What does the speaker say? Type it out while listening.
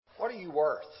What are you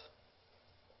worth?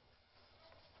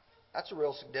 That's a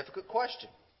real significant question.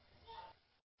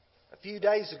 A few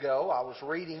days ago, I was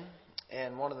reading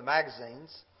in one of the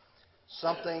magazines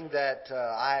something that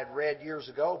I had read years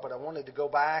ago, but I wanted to go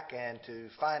back and to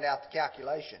find out the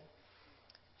calculation.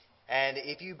 And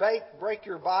if you break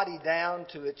your body down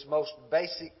to its most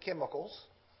basic chemicals,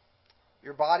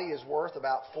 your body is worth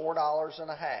about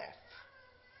 $4.50.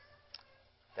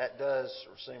 That does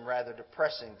seem rather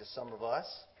depressing to some of us.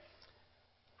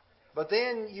 But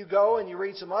then you go and you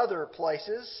read some other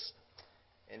places.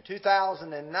 In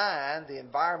 2009, the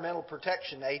Environmental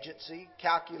Protection Agency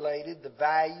calculated the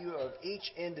value of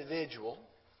each individual.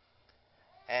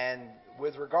 And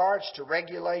with regards to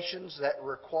regulations that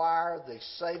require the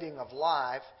saving of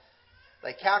life,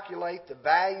 they calculate the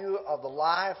value of the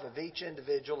life of each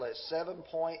individual at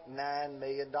 $7.9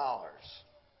 million.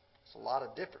 It's a lot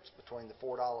of difference between the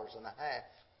 $4.50.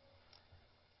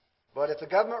 But if the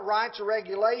government writes a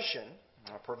regulation,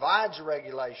 or provides a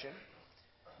regulation,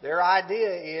 their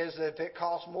idea is that if it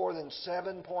costs more than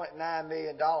 $7.9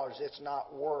 million, it's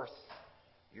not worth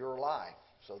your life.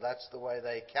 So that's the way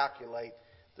they calculate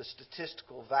the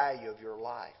statistical value of your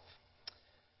life.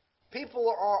 People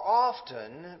are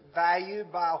often valued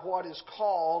by what is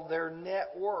called their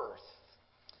net worth.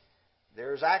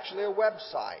 There's actually a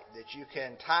website that you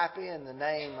can type in the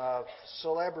name of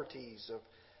celebrities, of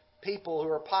people who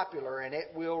are popular, and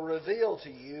it will reveal to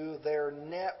you their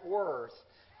net worth.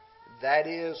 That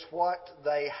is what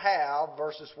they have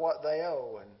versus what they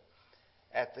owe. And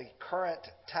at the current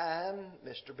time,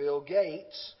 Mr. Bill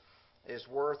Gates is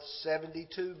worth $72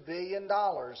 billion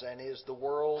and is the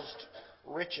world's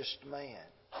richest man.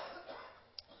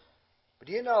 But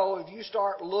you know, if you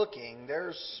start looking,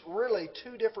 there's really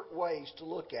two different ways to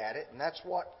look at it, and that's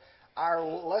what our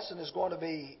lesson is going to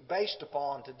be based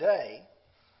upon today.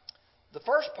 The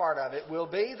first part of it will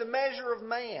be the measure of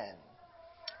man.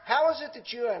 How is it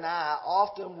that you and I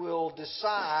often will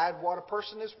decide what a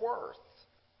person is worth?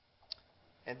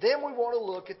 And then we want to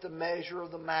look at the measure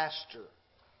of the master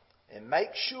and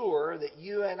make sure that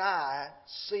you and I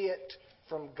see it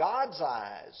from God's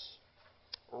eyes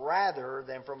rather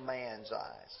than from man's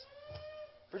eyes.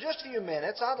 For just a few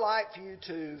minutes, I'd like for you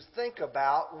to think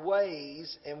about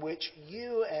ways in which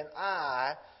you and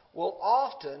I will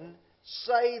often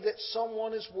say that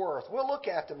someone is worth. We'll look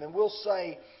at them and we'll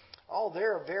say, oh,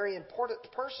 they're a very important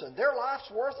person. Their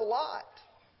life's worth a lot.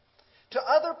 To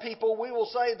other people, we will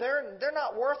say they're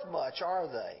not worth much, are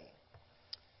they?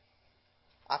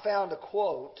 I found a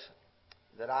quote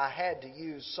that I had to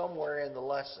use somewhere in the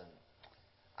lesson.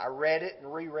 I read it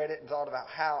and reread it and thought about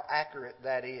how accurate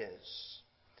that is.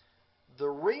 The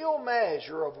real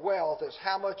measure of wealth is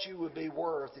how much you would be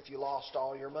worth if you lost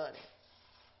all your money.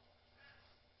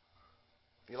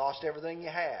 If you lost everything you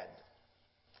had.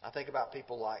 I think about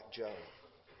people like Job.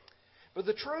 But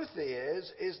the truth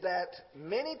is that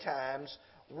many times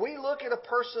we look at a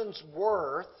person's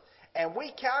worth and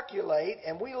we calculate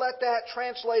and we let that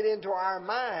translate into our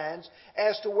minds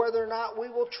as to whether or not we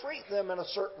will treat them in a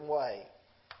certain way.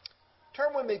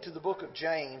 Turn with me to the book of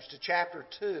James, to chapter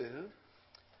 2.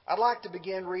 I'd like to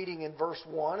begin reading in verse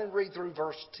 1 and read through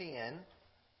verse 10.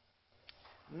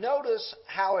 Notice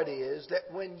how it is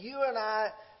that when you and I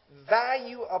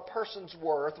value a person's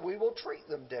worth, we will treat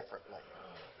them differently.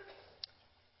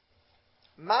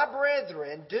 My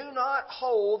brethren, do not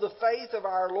hold the faith of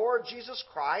our Lord Jesus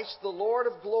Christ, the Lord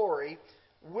of glory,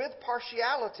 with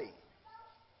partiality.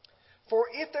 For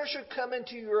if there should come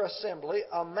into your assembly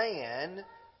a man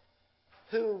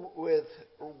who with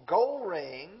gold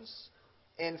rings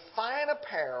and fine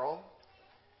apparel,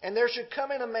 and there should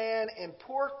come in a man in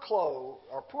poor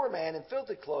man in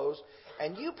filthy clothes,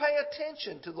 and you pay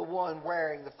attention to the one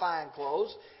wearing the fine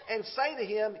clothes, and say to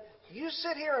him, you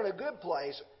sit here in a good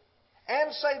place,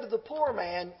 and say to the poor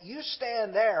man, you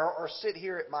stand there or sit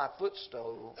here at my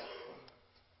footstool.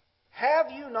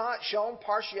 Have you not shown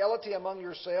partiality among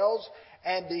yourselves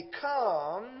and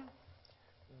become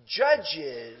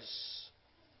judges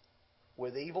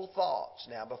with evil thoughts?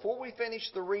 Now, before we finish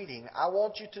the reading, I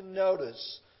want you to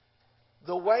notice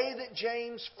the way that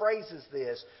James phrases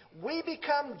this. We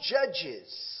become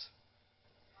judges.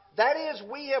 That is,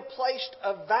 we have placed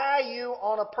a value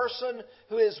on a person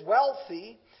who is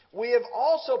wealthy. We have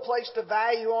also placed a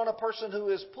value on a person who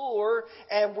is poor,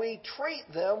 and we treat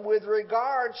them with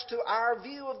regards to our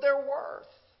view of their worth.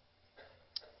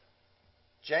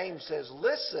 James says,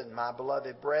 listen, my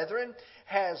beloved brethren,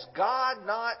 has God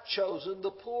not chosen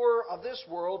the poor of this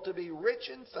world to be rich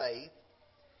in faith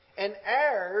and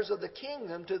heirs of the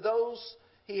kingdom to those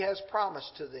He has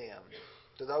promised to them,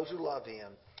 to those who love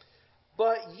Him?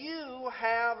 but you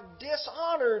have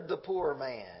dishonored the poor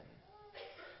man.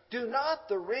 Do not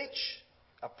the rich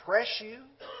oppress you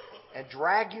and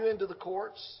drag you into the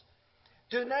courts?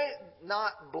 Do they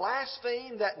not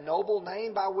blaspheme that noble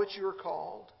name by which you are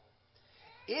called?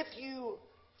 If you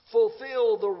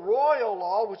fulfill the royal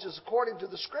law, which is according to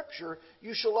the Scripture,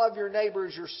 you shall love your neighbor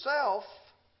as yourself,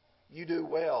 you do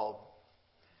well.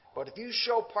 But if you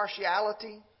show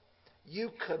partiality,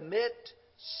 you commit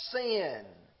sin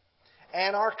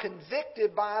and are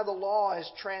convicted by the law as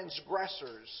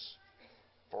transgressors.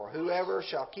 For whoever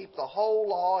shall keep the whole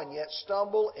law and yet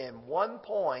stumble in one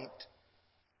point,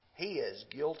 he is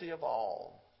guilty of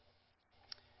all.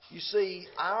 You see,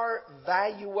 our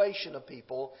valuation of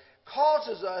people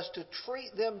causes us to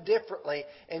treat them differently,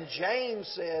 and James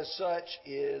says such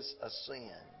is a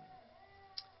sin.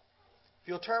 If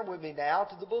you'll turn with me now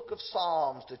to the book of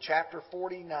Psalms, to chapter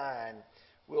 49,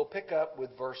 we'll pick up with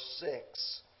verse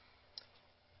 6.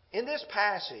 In this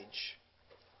passage,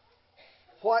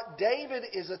 what David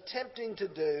is attempting to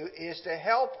do is to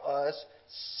help us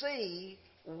see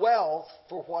wealth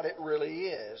for what it really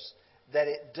is, that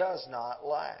it does not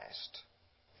last.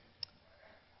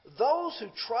 Those who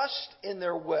trust in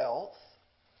their wealth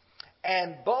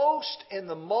and boast in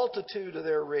the multitude of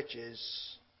their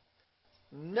riches,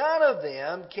 none of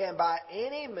them can by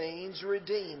any means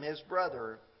redeem his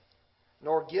brother,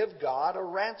 nor give God a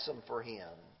ransom for him.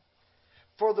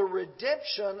 For the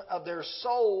redemption of their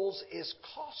souls is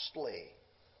costly,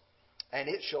 and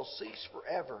it shall cease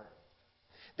forever.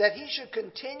 That he should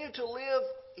continue to live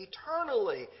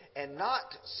eternally and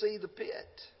not see the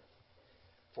pit.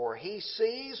 For he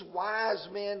sees wise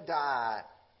men die,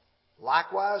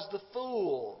 likewise the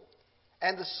fool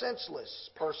and the senseless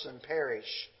person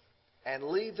perish, and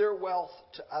leave their wealth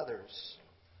to others.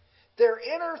 Their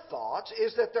inner thoughts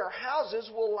is that their houses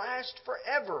will last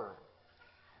forever,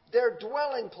 their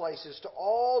dwelling places to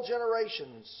all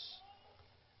generations.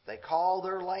 They call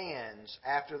their lands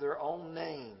after their own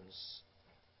names.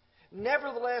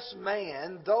 Nevertheless,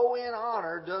 man, though in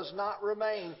honor, does not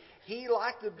remain. He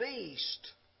like the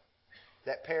beast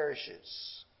that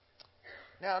perishes.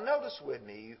 Now, notice with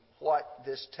me what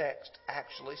this text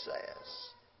actually says.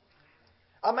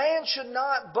 A man should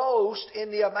not boast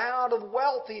in the amount of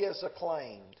wealth he has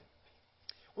acclaimed.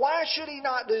 Why should he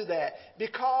not do that?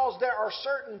 Because there are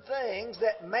certain things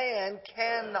that man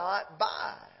cannot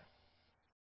buy.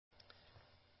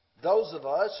 Those of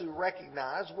us who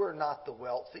recognize we're not the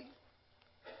wealthy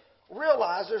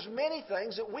realize there's many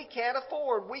things that we can't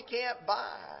afford, we can't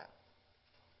buy.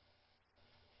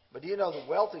 But do you know the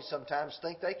wealthy sometimes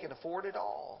think they can afford it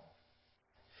all?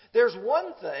 There's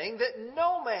one thing that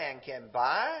no man can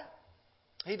buy.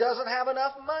 He doesn't have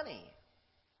enough money.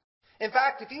 In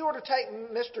fact, if you were to take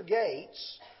Mr.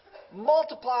 Gates,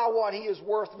 multiply what he is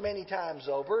worth many times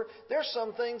over, there's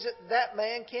some things that that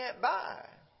man can't buy.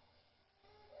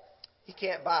 He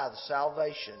can't buy the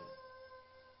salvation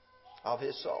of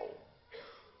his soul.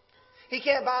 He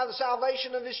can't buy the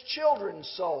salvation of his children's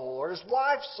soul, or his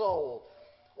wife's soul,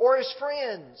 or his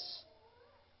friends.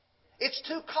 It's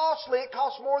too costly. It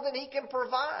costs more than he can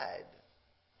provide.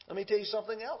 Let me tell you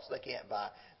something else they can't buy.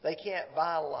 They can't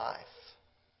buy life.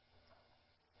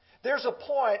 There's a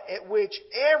point at which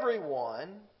everyone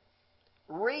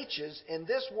reaches in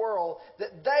this world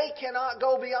that they cannot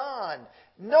go beyond.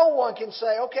 No one can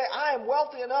say, okay, I am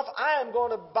wealthy enough, I am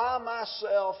going to buy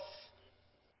myself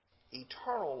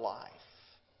eternal life.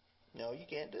 No, you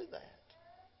can't do that.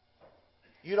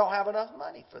 You don't have enough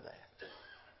money for that.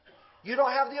 You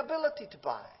don't have the ability to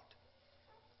buy it.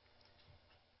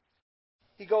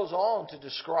 He goes on to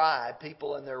describe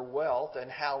people and their wealth and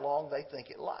how long they think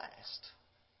it lasts.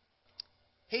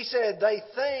 He said they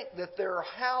think that their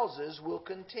houses will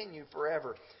continue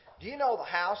forever. Do you know the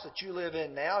house that you live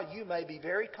in now, you may be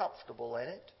very comfortable in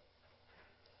it.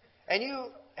 And you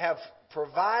have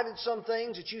provided some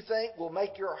things that you think will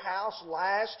make your house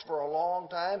last for a long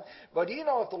time. But do you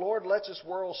know if the Lord lets this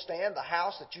world stand, the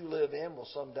house that you live in will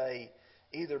someday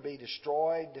either be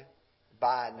destroyed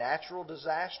by a natural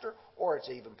disaster, or it's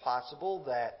even possible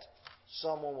that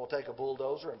someone will take a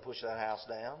bulldozer and push that house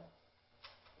down.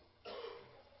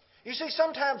 You see,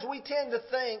 sometimes we tend to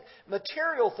think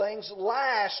material things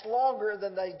last longer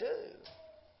than they do.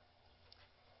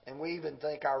 And we even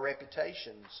think our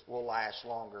reputations will last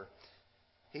longer.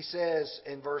 He says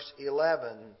in verse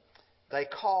 11, they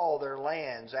call their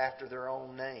lands after their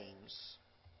own names.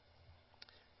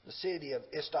 The city of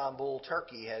Istanbul,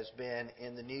 Turkey, has been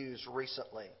in the news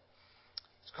recently.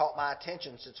 It's caught my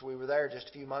attention since we were there just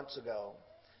a few months ago.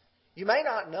 You may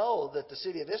not know that the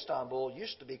city of Istanbul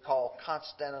used to be called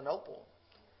Constantinople.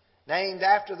 named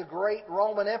after the great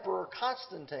Roman Emperor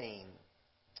Constantine.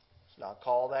 It's not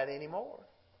called that anymore.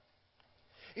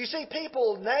 You see,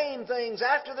 people name things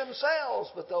after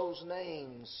themselves, but those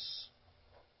names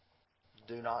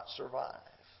do not survive.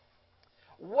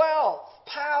 Wealth,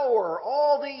 power,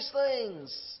 all these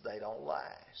things, they don't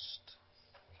last.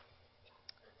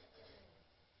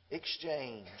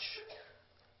 Exchange.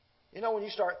 You know, when you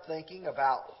start thinking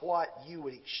about what you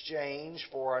would exchange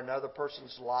for another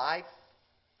person's life,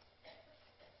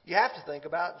 you have to think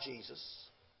about Jesus.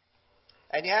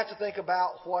 And you have to think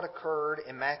about what occurred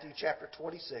in Matthew chapter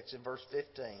 26 and verse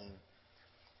 15.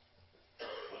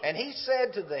 And he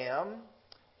said to them,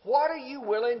 "What are you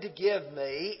willing to give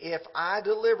me if I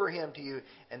deliver him to you?"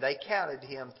 And they counted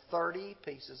him 30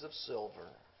 pieces of silver.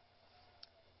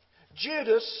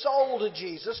 Judas sold to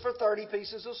Jesus for 30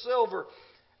 pieces of silver.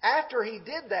 After he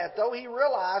did that, though, he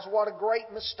realized what a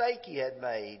great mistake he had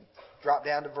made. Drop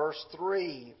down to verse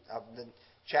 3 of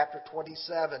chapter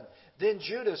 27. Then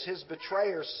Judas, his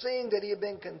betrayer, seeing that he had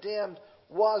been condemned,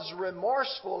 was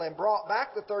remorseful and brought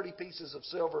back the 30 pieces of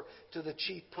silver to the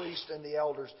chief priest and the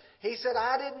elders. He said,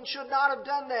 should not have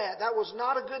done that. That was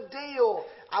not a good deal.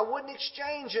 I wouldn't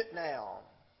exchange it now.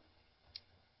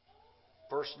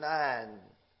 Verse 9.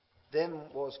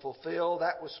 Then was fulfilled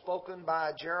that was spoken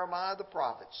by Jeremiah the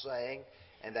prophet, saying,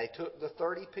 "And they took the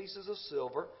 30 pieces of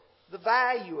silver, the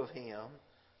value of him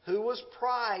who was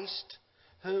priced,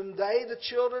 whom they, the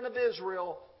children of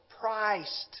Israel,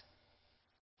 priced."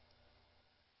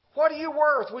 What are you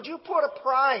worth? Would you put a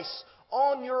price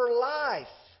on your life?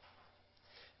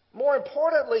 More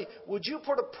importantly, would you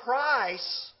put a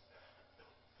price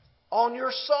on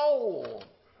your soul?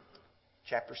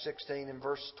 Chapter 16 and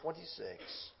verse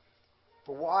 26.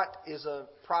 For what is a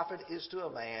profit is to a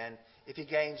man if he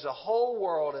gains the whole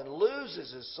world and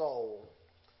loses his soul?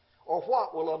 Or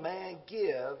what will a man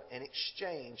give in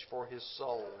exchange for his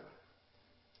soul?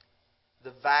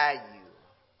 The value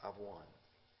of one.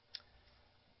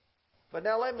 But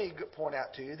now let me point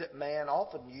out to you that man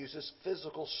often uses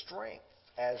physical strength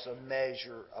as a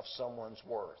measure of someone's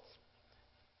worth.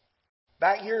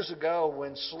 Back years ago,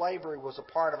 when slavery was a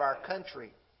part of our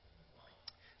country,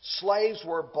 slaves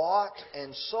were bought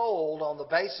and sold on the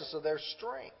basis of their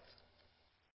strength.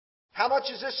 How much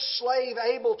is this slave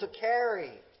able to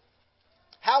carry?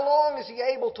 How long is he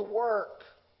able to work?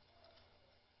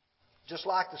 Just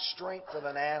like the strength of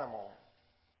an animal.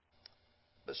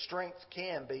 But strength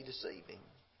can be deceiving.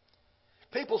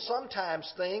 People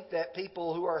sometimes think that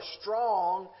people who are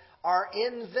strong are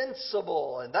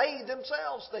invincible, and they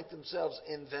themselves think themselves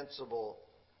invincible.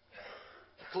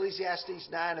 Ecclesiastes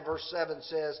 9 and verse 7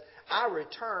 says, "I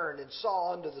returned and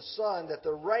saw under the sun that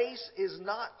the race is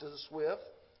not to the swift,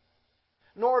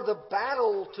 nor the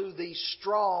battle to the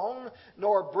strong,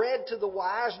 nor bread to the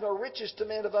wise, nor riches to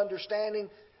men of understanding,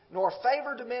 nor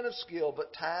favor to men of skill,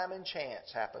 but time and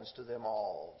chance happens to them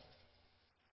all."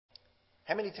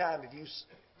 How many times have you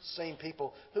seen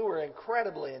people who are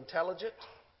incredibly intelligent,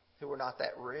 who are not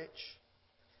that rich?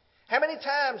 How many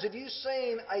times have you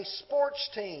seen a sports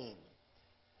team,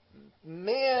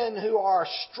 men who are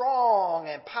strong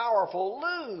and powerful,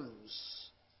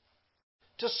 lose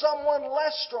to someone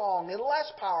less strong and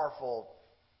less powerful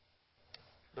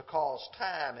because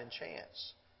time and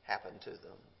chance happened to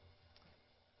them?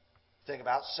 Think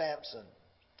about Samson.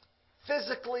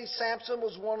 Physically, Samson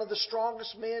was one of the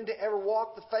strongest men to ever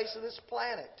walk the face of this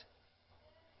planet.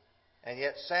 And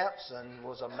yet Samson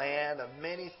was a man of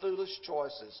many foolish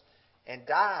choices and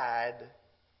died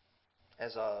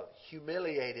as a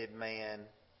humiliated man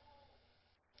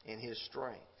in his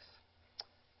strength.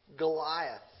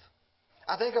 Goliath.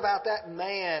 I think about that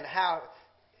man, how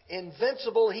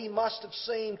invincible he must have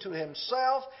seemed to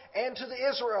himself and to the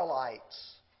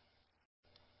Israelites.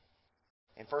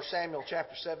 In 1 Samuel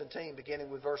chapter 17,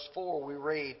 beginning with verse 4, we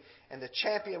read, "And the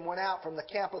champion went out from the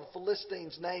camp of the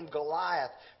Philistines named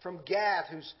Goliath, from Gath,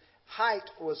 whose height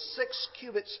was 6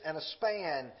 cubits and a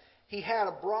span. He had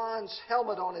a bronze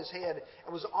helmet on his head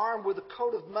and was armed with a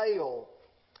coat of mail.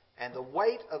 And the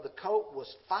weight of the coat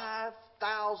was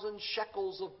 5,000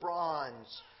 shekels of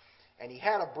bronze. And he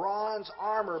had a bronze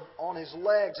armor on his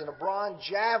legs and a bronze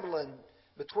javelin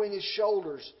between his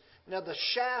shoulders. Now the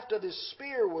shaft of his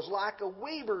spear was like a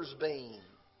weaver's beam.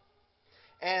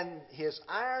 And his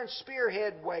iron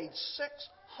spearhead weighed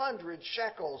 600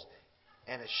 shekels.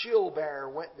 And a shield bearer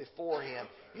went before him."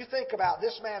 You think about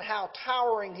this man, how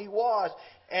towering he was.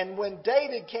 And when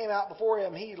David came out before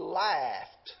him, he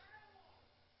laughed.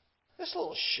 This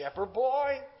little shepherd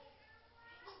boy,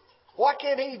 what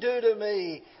can he do to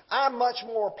me? I'm much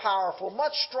more powerful,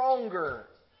 much stronger.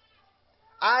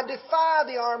 I defy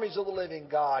the armies of the living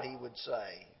God, he would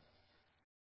say.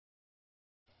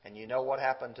 And you know what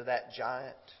happened to that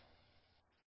giant?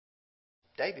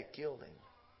 David killed him.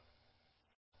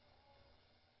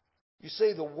 You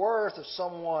see the worth of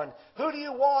someone. Who do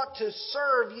you want to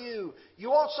serve you? You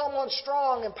want someone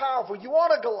strong and powerful. You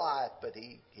want a Goliath, but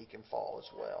he can fall as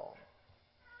well.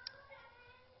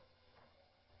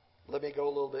 Let me go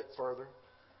a little bit further.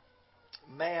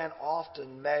 Man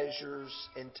often measures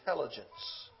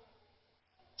intelligence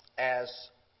as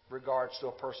regards to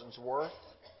a person's worth.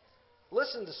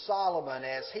 Listen to Solomon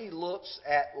as he looks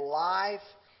at life,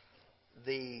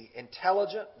 the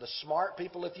intelligent, the smart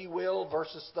people, if you will,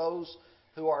 versus those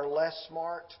who are less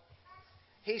smart.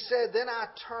 He said, "Then I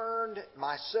turned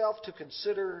myself to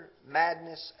consider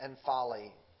madness and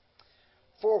folly.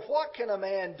 For what can a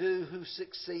man do who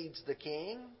succeeds the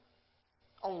king?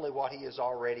 Only what he has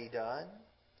already done.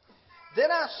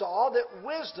 Then I saw that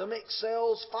wisdom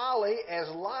excels folly as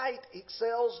light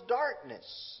excels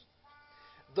darkness.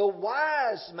 The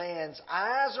wise man's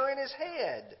eyes are in his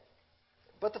head,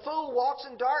 but the fool walks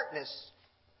in darkness.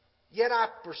 Yet I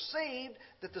perceived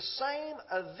that the same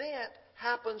event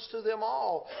happens to them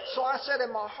all. So I said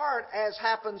in my heart, as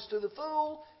happens to the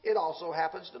fool, it also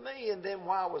happens to me. And then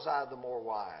why was I the more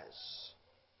wise?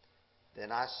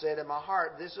 Then I said in my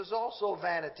heart, this is also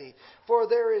vanity. For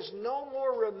there is no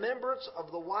more remembrance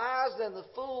of the wise than the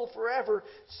fool forever,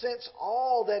 since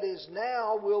all that is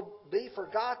now will be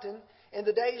forgotten in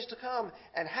the days to come.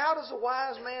 And how does a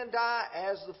wise man die?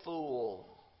 As the fool."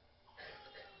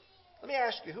 Let me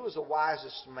ask you, who was the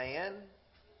wisest man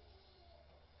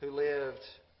who lived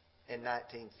in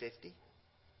 1950?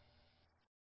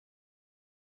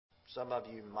 Some of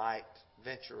you might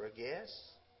venture a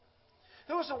guess.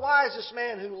 Who was the wisest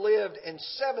man who lived in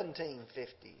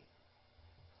 1750?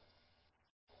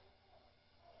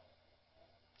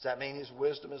 Does that mean his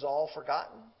wisdom is all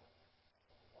forgotten?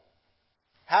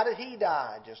 How did he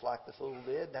die? Just like the fool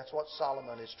did. That's what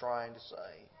Solomon is trying to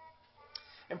say.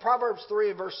 In Proverbs 3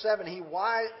 and verse 7, he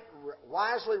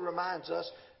wisely reminds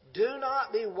us, "Do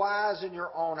not be wise in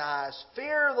your own eyes.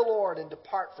 Fear the Lord and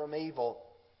depart from evil."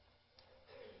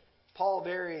 Paul,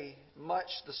 very much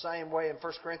the same way in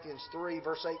 1 Corinthians 3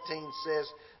 verse 18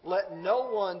 says, "Let no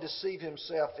one deceive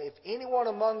himself. If anyone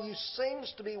among you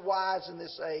seems to be wise in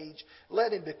this age,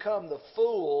 let him become the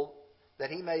fool, that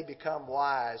he may become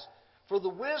wise. For the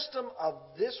wisdom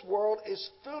of this world is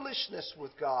foolishness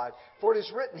with God. For it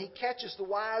is written, He catches the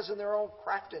wise in their own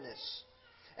craftiness.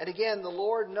 And again, the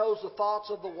Lord knows the thoughts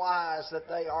of the wise, that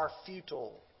they are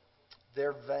futile.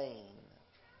 They're vain."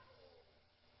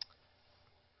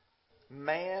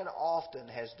 Man often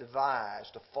has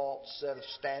devised a false set of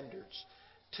standards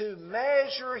to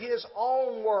measure his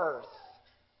own worth,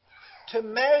 to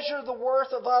measure the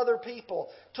worth of other people,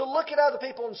 to look at other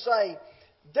people and say,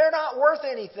 they're not worth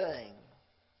anything.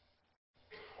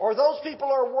 Or those people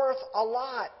are worth a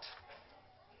lot.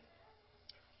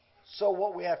 So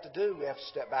what we have to do, we have to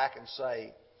step back and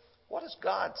say, what does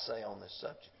God say on this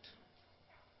subject?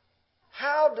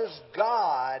 How does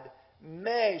God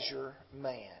measure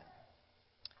man?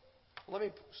 Let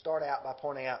me start out by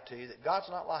pointing out to you that God's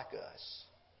not like us.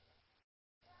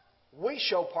 We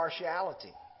show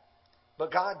partiality,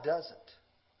 but God doesn't.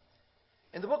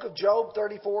 In the book of Job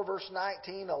 34 verse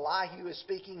 19, Elihu is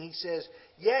speaking. He says,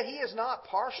 "Yet he is not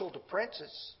partial to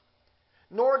princes,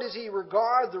 nor does he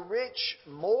regard the rich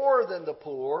more than the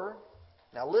poor."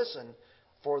 Now listen,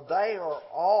 "for they are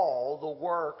all the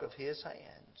work of his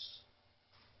hands."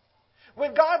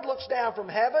 When God looks down from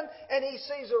heaven and He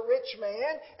sees a rich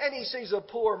man and He sees a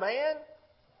poor man,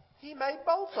 He made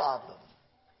both of them.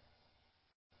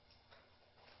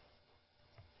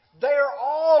 They are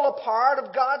all a part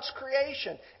of God's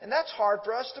creation. And that's hard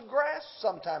for us to grasp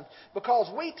sometimes, because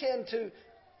we tend to,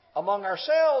 among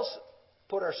ourselves,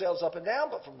 put ourselves up and down,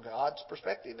 but from God's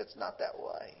perspective, it's not that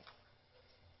way.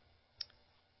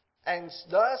 And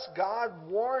thus, God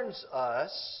warns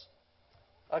us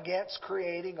against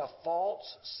creating a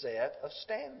false set of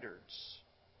standards.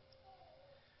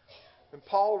 When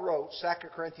Paul wrote 2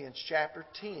 Corinthians chapter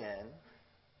 10,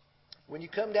 when you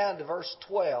come down to verse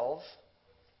 12,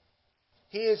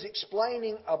 he is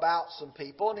explaining about some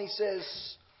people, and he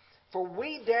says, "For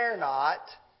we dare not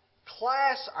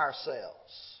class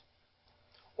ourselves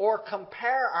or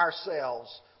compare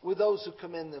ourselves with those who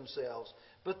commend themselves.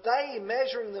 But they,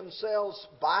 measuring themselves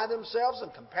by themselves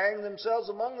and comparing themselves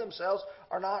among themselves,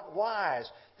 are not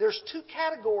wise." There's two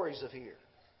categories of here.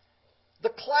 The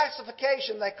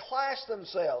classification, they class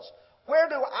themselves. Where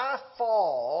do I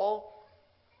fall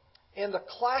in the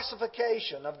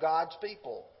classification of God's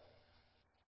people?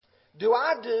 Do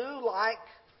I do like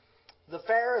the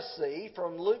Pharisee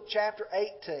from Luke chapter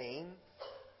 18,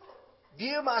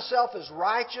 view myself as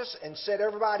righteous and set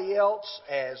everybody else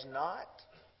as not?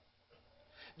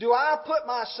 Do I put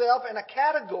myself in a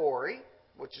category,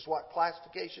 which is what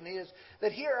classification is,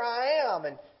 that here I am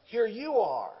and here you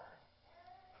are?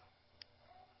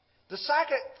 The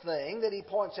second thing that he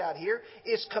points out here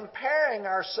is comparing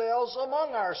ourselves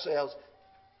among ourselves.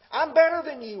 I'm better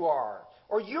than you are,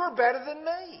 or you're better than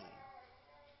me.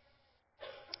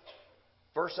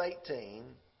 Verse 18,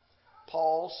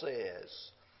 Paul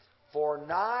says, "For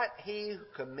not he who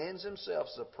commends himself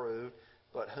is approved,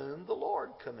 but whom the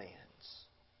Lord commends."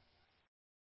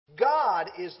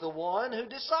 God is the one who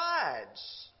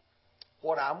decides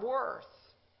what I'm worth,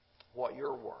 what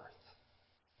you're worth.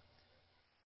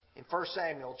 In 1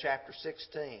 Samuel chapter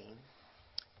 16,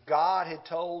 God had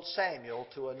told Samuel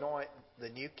to anoint the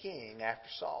new king after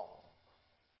Saul.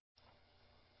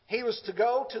 He was to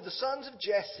go to the sons of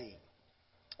Jesse,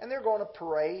 and they're going to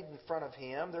parade in front of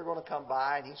him. They're going to come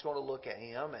by, and he's going to look at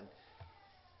him, and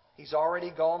he's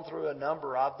already gone through a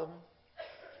number of them.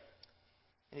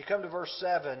 And you come to verse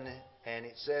 7, and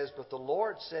it says, "But the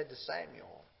Lord said to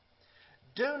Samuel,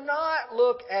 do not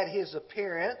look at his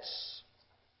appearance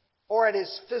or at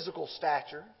his physical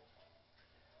stature,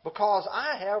 because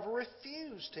I have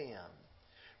refused him.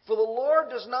 For the Lord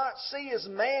does not see as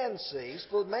man sees,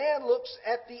 for man looks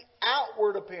at the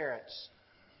outward appearance,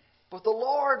 but the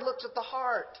Lord looks at the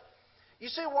heart." You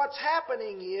see, what's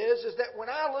happening is that when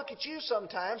I look at you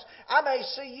sometimes, I may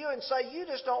see you and say, you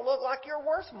just don't look like you're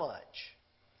worth much.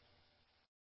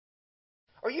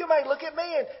 Or you may look at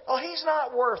me and, oh, he's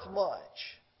not worth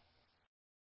much.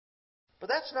 But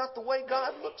that's not the way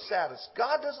God looks at us.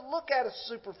 God doesn't look at us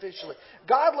superficially.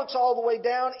 God looks all the way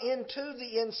down into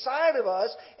the inside of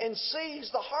us and sees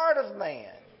the heart of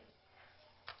man.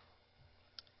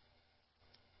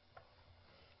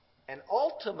 And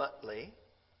ultimately,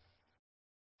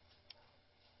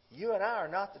 you and I are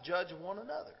not the judge of one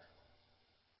another.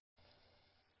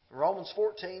 In Romans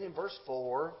 14 and verse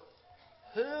 4,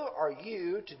 "Who are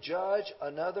you to judge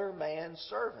another man's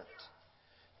servant?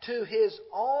 To his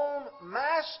own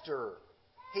master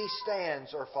he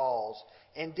stands or falls.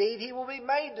 Indeed, he will be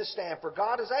made to stand, for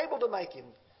God is able to make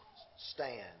him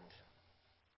stand."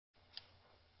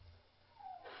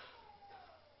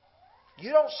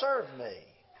 You don't serve me.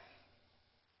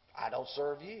 I don't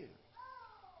serve you.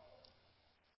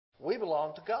 We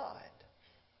belong to God.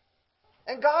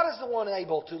 And God is the one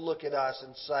able to look at us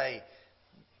and say,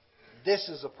 this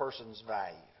is a person's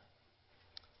value.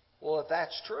 Well, if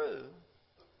that's true,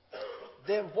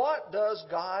 then what does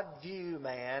God view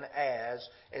man as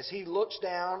he looks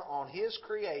down on his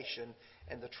creation?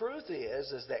 And the truth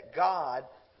is that God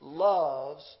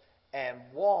loves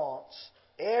and wants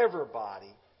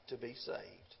everybody to be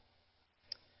saved.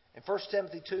 In 1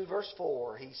 Timothy 2 verse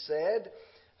 4, he said,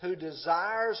 "Who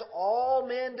desires all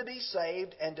men to be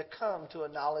saved and to come to a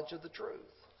knowledge of the truth."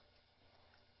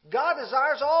 God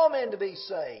desires all men to be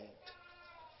saved.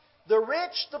 The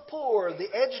rich, the poor,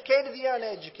 the educated, the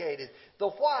uneducated, the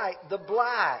white, the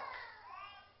black,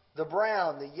 the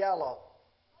brown, the yellow.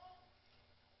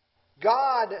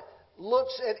 God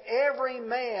looks at every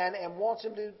man and wants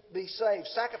him to be saved.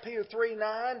 2 Peter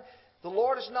 3:9, "The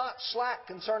Lord is not slack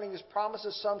concerning His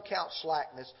promises, some count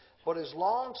slackness, but is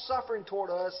long-suffering toward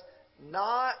us,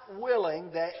 not willing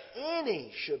that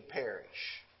any should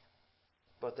perish,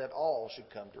 but that all should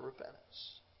come to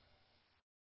repentance."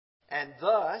 And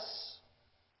thus,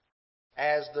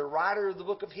 as the writer of the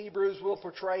book of Hebrews will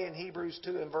portray in Hebrews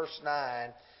 2 and verse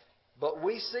 9, "But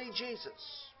we see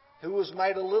Jesus, who was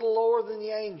made a little lower than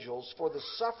the angels for the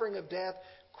suffering of death,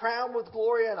 crowned with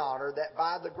glory and honor, that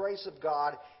by the grace of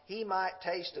God He might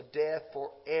taste of death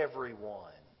for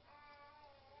everyone."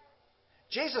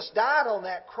 Jesus died on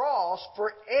that cross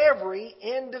for every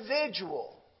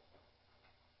individual.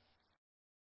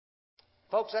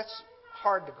 Folks, that's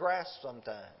hard to grasp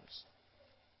sometimes.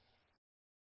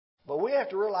 But we have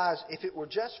to realize if it were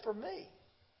just for me,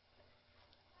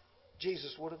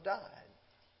 Jesus would have died.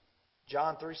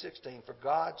 John 3:16, "For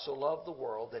God so loved the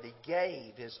world that He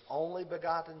gave His only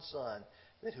begotten Son,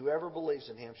 that whoever believes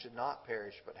in Him should not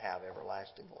perish but have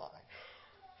everlasting life."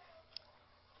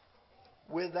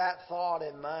 With that thought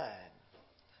in mind,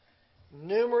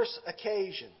 numerous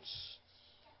occasions,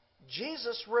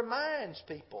 Jesus reminds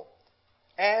people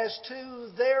as to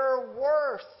their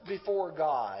worth before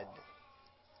God.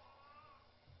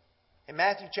 In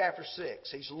Matthew chapter 6,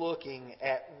 He's looking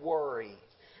at worry.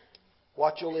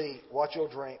 What you'll eat, what you'll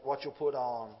drink, what you'll put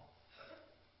on.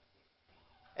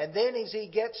 And then as He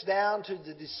gets down to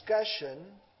the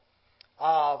discussion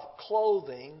of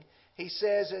clothing, He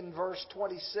says in verse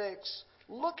 26,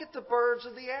 "Look at the birds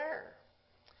of the air.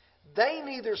 They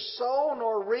neither sow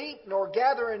nor reap nor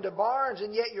gather into barns,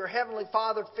 and yet your heavenly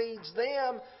Father feeds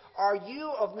them. Are you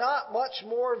of not much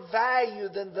more value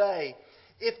than they?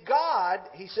 If God,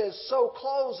 he says, so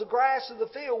clothes the grass of the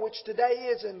field, which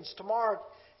today is and is tomorrow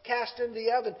cast into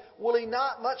the oven, will he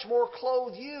not much more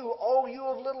clothe you, O you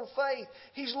of little faith?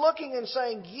 He's looking and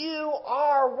saying, you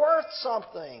are worth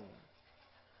something.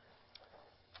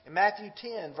 In Matthew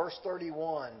 10, verse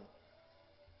 31,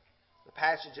 the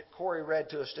passage that Corey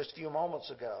read to us just a few moments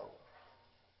ago,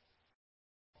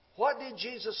 what did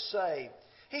Jesus say?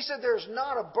 He said, there's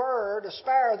not a bird, a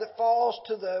sparrow, that falls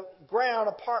to the ground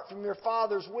apart from your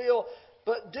Father's will.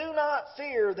 But do not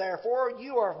fear, therefore,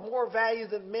 you are of more value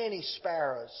than many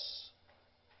sparrows.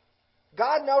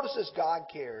 God notices, God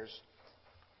cares.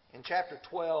 In chapter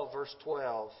 12, verse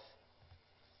 12,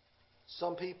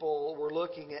 some people were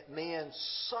looking at men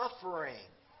suffering,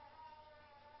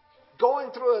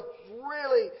 going through a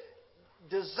really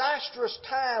disastrous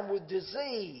time with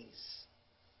disease.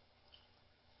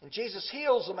 And Jesus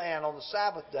heals a man on the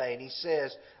Sabbath day, and he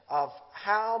says, of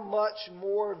how much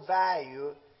more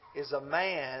value is a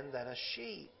man than a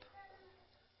sheep.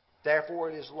 Therefore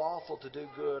it is lawful to do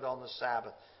good on the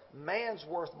Sabbath. Man's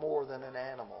worth more than an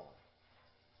animal.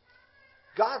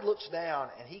 God looks down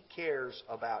and he cares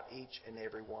about each and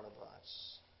every one of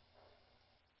us.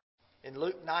 In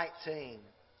Luke 19,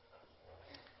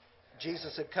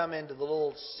 Jesus had come into the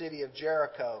little city of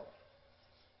Jericho.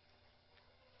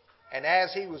 And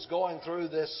as he was going through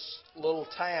this little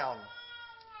town,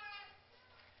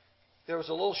 there was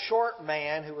a little short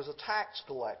man who was a tax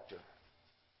collector,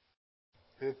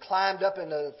 who had climbed up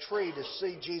into a tree to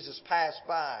see Jesus pass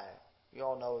by. You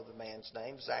all know the man's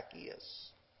name,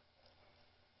 Zacchaeus.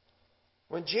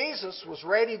 When Jesus was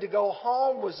ready to go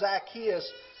home with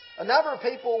Zacchaeus, a number of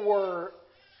people were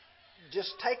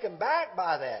just taken back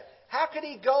by that. How could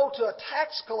he go to a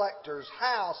tax collector's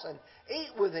house and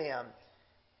eat with him?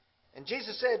 And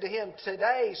Jesus said to him,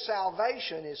 today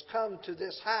salvation is come to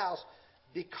this house,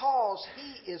 because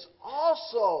he is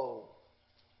also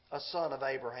a son of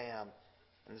Abraham.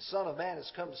 And the Son of Man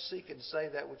has come to seek and to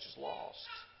save that which is lost.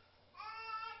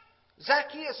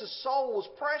 Zacchaeus' soul was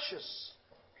precious.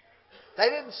 They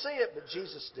didn't see it, but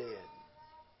Jesus did.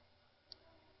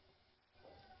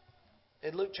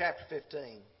 In Luke chapter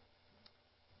 15,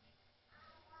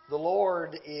 the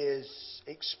Lord is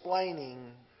explaining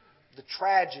the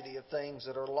tragedy of things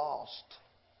that are lost.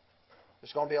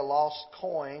 There's going to be a lost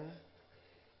coin,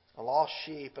 a lost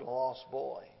sheep, and a lost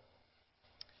boy.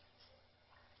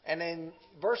 And in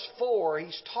verse 4,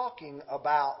 he's talking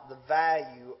about the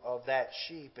value of that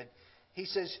sheep. And he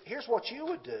says, here's what you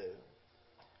would do.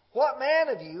 What man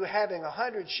of you, having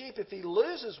 100 sheep, if he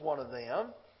loses one of them,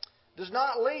 does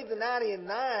not leave the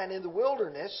 99 in the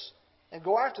wilderness and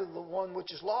go after the one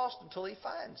which is lost until he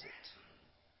finds it?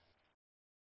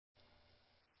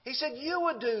 He said, you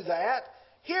would do that.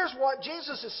 Here's what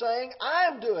Jesus is saying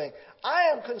I'm doing. I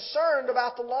am concerned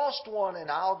about the lost one,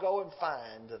 and I'll go and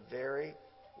find the very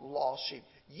lost sheep.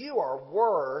 You are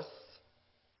worth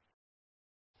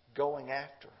going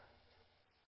after.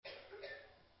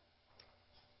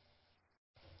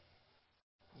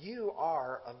 You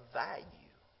are of value.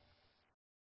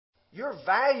 You're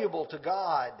valuable to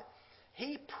God.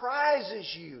 He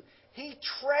prizes you. He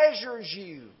treasures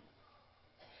you.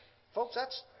 Folks,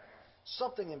 that's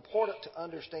something important to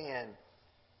understand.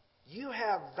 You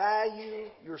have value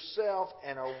yourself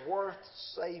and are worth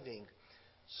saving.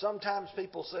 Sometimes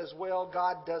people says, well,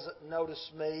 God doesn't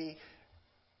notice me.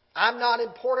 I'm not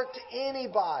important to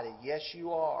anybody. Yes,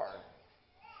 you are.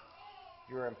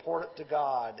 You're important to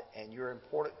God, and you're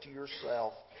important to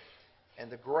yourself.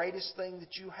 And the greatest thing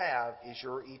that you have is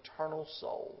your eternal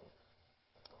soul.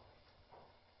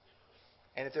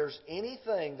 And if there's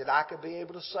anything that I could be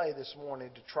able to say this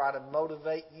morning to try to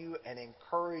motivate you and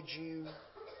encourage you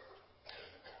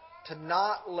to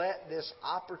not let this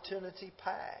opportunity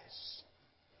pass,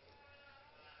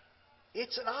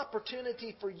 it's an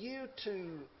opportunity for you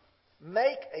to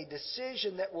make a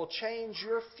decision that will change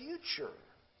your future.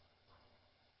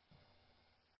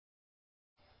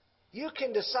 You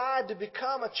can decide to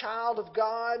become a child of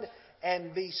God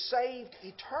and be saved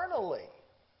eternally.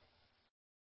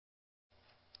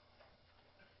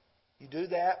 You do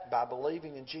that by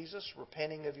believing in Jesus,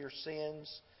 repenting of your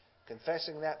sins,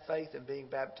 confessing that faith, and being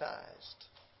baptized.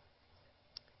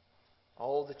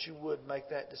 Oh, that you would make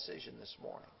that decision this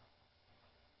morning.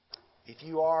 If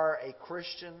you are a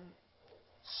Christian,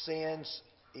 sins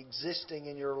existing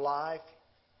in your life,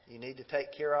 you need to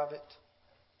take care of it.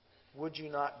 Would you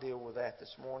not deal with that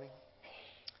this morning?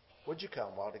 Would you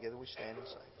come while together we stand and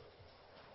sing?